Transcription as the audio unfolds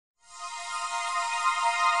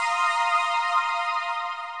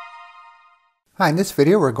Hi, in this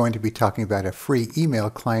video we're going to be talking about a free email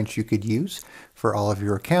client you could use for all of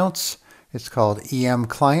your accounts. It's called EM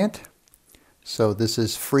Client. So this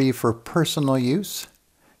is free for personal use.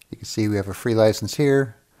 You can see we have a free license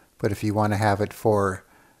here, but if you want to have it for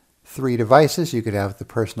 3 devices, you could have the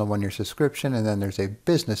personal 1-year subscription, and then there's a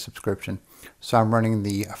business subscription. So I'm running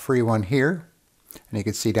the free one here, and you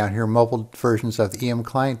can see down here mobile versions of the EM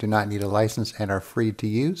Client do not need a license and are free to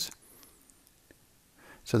use.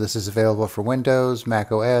 So this is available for Windows,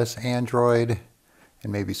 Mac OS, Android,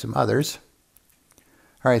 and maybe some others.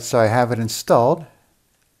 Alright, so I have it installed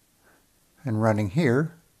and running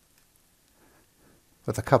here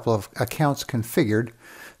with a couple of accounts configured.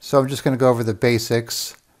 So I'm just going to go over the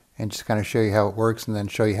basics and just kind of show you how it works, and then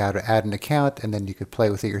show you how to add an account, and then you could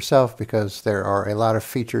play with it yourself because there are a lot of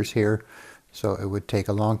features here, so it would take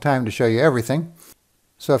a long time to show you everything.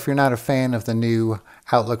 So if you're not a fan of the new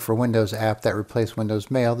Outlook for Windows app that replaced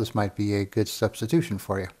Windows Mail, this might be a good substitution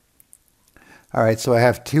for you. Alright, so I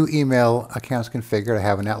have 2 email accounts configured. I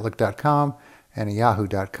have an Outlook.com and a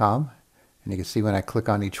Yahoo.com. And you can see when I click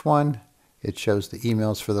on each one, it shows the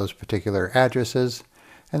emails for those particular addresses.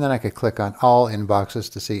 And then I could click on all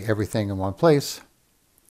inboxes to see everything in one place.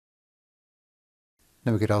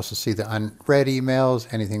 Then we could also see the unread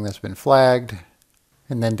emails, anything that's been flagged.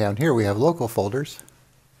 And then down here we have local folders.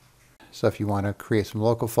 So if you want to create some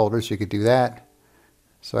local folders, you could do that.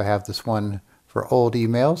 So I have this one for old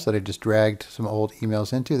emails that I just dragged some old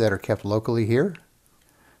emails into that are kept locally here.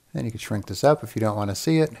 Then you can shrink this up if you don't want to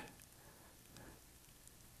see it.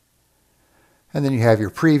 And then you have your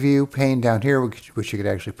preview pane down here, which you could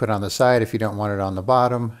actually put on the side if you don't want it on the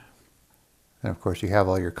bottom. And of course you have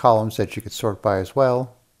all your columns that you could sort by as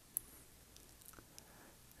well.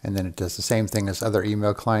 And then it does the same thing as other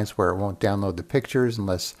email clients where it won't download the pictures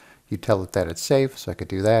unless you tell it that it's safe. So I could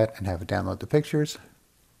do that and have it download the pictures.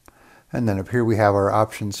 And then up here we have our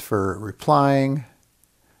options for replying.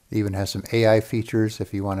 It even has some AI features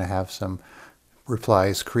if you want to have some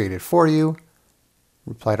replies created for you.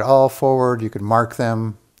 Reply to all, forward, you could mark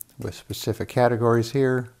them with specific categories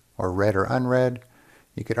here, or read or unread.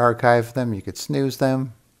 You could archive them, you could snooze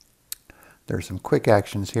them. There's some quick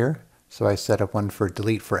actions here. So I set up one for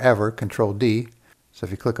delete forever, Control D. So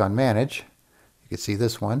if you click on manage, you can see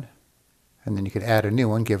this one. And then you could add a new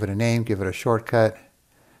one, give it a name, give it a shortcut,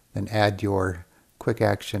 then add your quick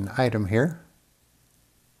action item here,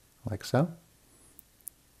 like so.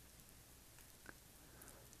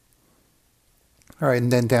 Alright,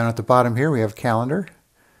 and then down at the bottom here we have calendar.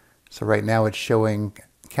 So right now it's showing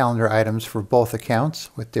calendar items for both accounts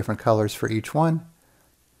with different colors for each one.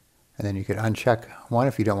 And then you could uncheck one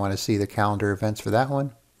if you don't want to see the calendar events for that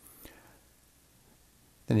one.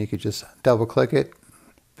 Then you could just double click it,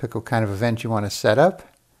 pick what kind of event you want to set up,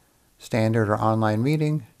 standard or online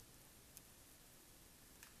meeting.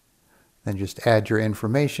 Then just add your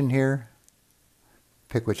information here,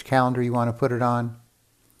 pick which calendar you want to put it on,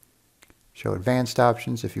 show advanced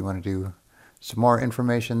options if you want to do some more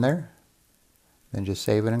information there, then just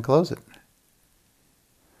save it and close it.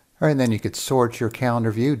 Alright, and then you could sort your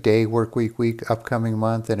calendar view, day, work week, week, upcoming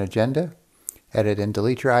month, and agenda. Edit and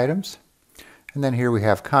delete your items. And then here we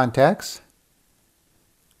have contacts.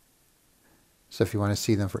 So if you want to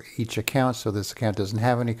see them for each account, so this account doesn't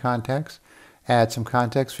have any contacts, add some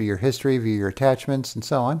contacts for your history, view your attachments, and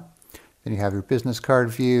so on. Then you have your business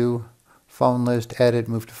card view, phone list, edit,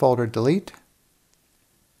 move to folder, delete.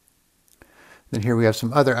 Then here we have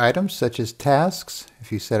some other items such as tasks,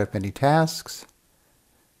 if you set up any tasks.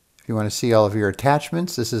 If you want to see all of your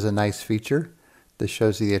attachments, this is a nice feature. This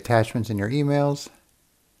shows you the attachments in your emails,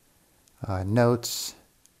 notes.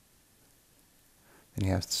 Then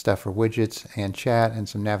you have stuff for widgets and chat and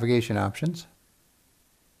some navigation options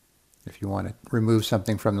if you want to remove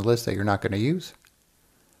something from the list that you're not going to use.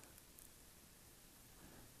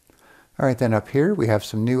 Alright, then up here we have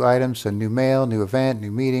some new items, so new mail, new event,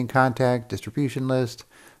 new meeting, contact, distribution list,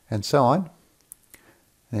 and so on.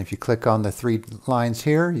 And if you click on the 3 lines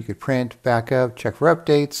here, you could print, backup, check for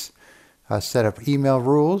updates, set up email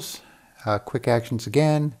rules, quick actions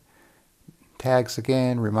again, tags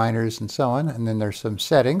again, reminders, and so on. And then there's some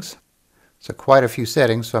settings. So quite a few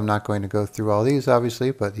settings, so I'm not going to go through all these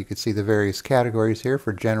obviously, but you can see the various categories here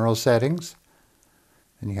for general settings.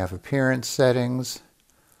 Then you have appearance settings,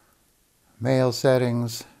 mail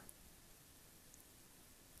settings,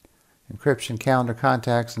 encryption, calendar,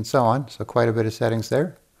 contacts, and so on. So quite a bit of settings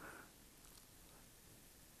there.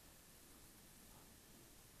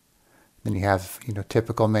 Then you have,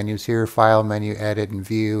 typical menus here, file menu, edit and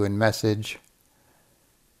view and message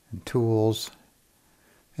and tools,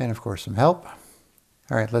 and of course some help.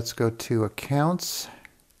 All right, let's go to accounts.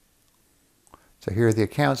 So here are the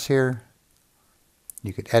accounts here.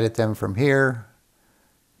 You could edit them from here,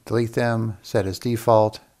 delete them, set as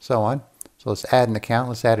default, so on. So let's add an account.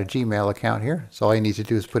 Let's add a Gmail account here. So all you need to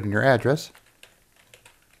do is put in your address.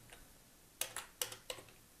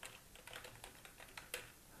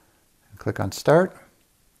 And click on Start.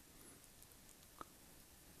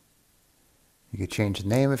 You could change the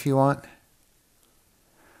name if you want.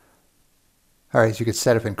 All right, so you could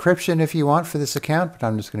set up encryption if you want for this account, but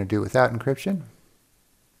I'm just going to do it without encryption.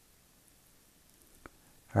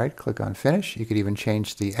 All right, click on Finish. You could even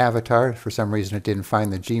change the avatar. For some reason, it didn't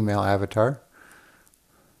find the Gmail avatar.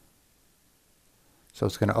 So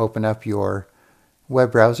it's going to open up your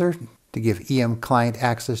web browser to give EM Client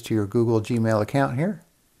access to your Google Gmail account here.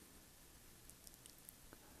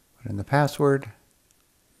 Put in the password.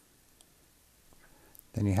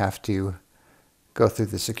 Then you have to go through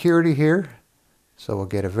the security here. So we'll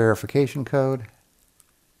get a verification code.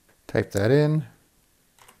 Type that in.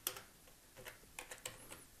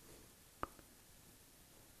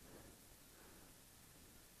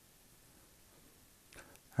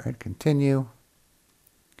 All right, continue.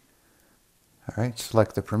 All right,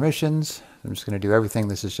 select the permissions. I'm just going to do everything.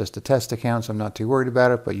 This is just a test account, so I'm not too worried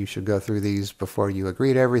about it, but you should go through these before you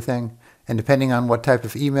agree to everything. And depending on what type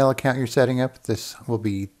of email account you're setting up, this will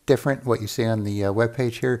be different. What you see on the web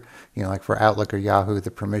page here, you know, like for Outlook or Yahoo, the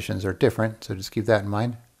permissions are different, so just keep that in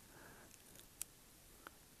mind.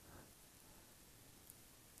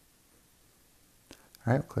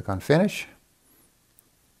 All right, click on Finish.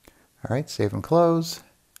 All right, save and close.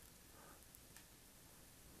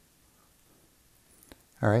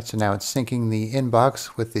 All right, so now it's syncing the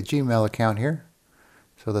inbox with the Gmail account here.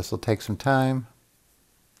 So this will take some time.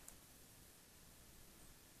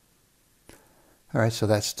 All right, so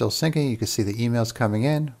that's still syncing. You can see the emails coming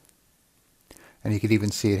in. And you can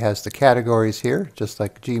even see it has the categories here, just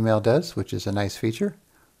like Gmail does, which is a nice feature.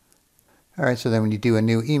 All right, so then when you do a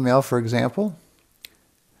new email, for example,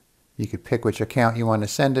 you could pick which account you want to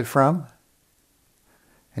send it from.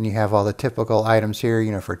 And you have all the typical items here,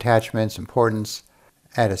 you know, for attachments, importance,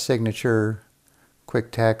 add a signature,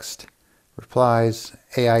 quick text, replies,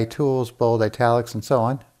 AI tools, bold, italics, and so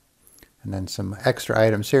on. And then some extra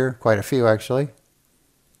items here, quite a few actually.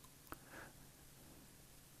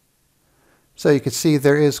 So you can see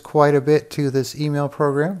there is quite a bit to this email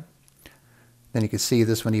program. Then you can see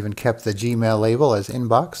this one even kept the Gmail label as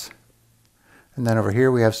inbox. And then over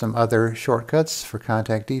here we have some other shortcuts for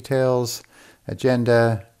contact details,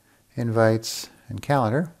 agenda, invites, and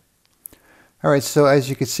calendar. All right, so as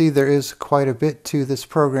you can see, there is quite a bit to this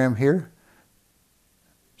program here.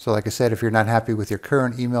 So like I said, if you're not happy with your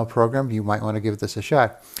current email program, you might want to give this a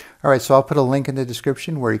shot. All right, so I'll put a link in the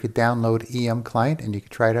description where you could download EM Client and you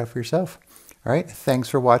can try it out for yourself. All right, thanks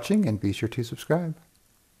for watching and be sure to subscribe.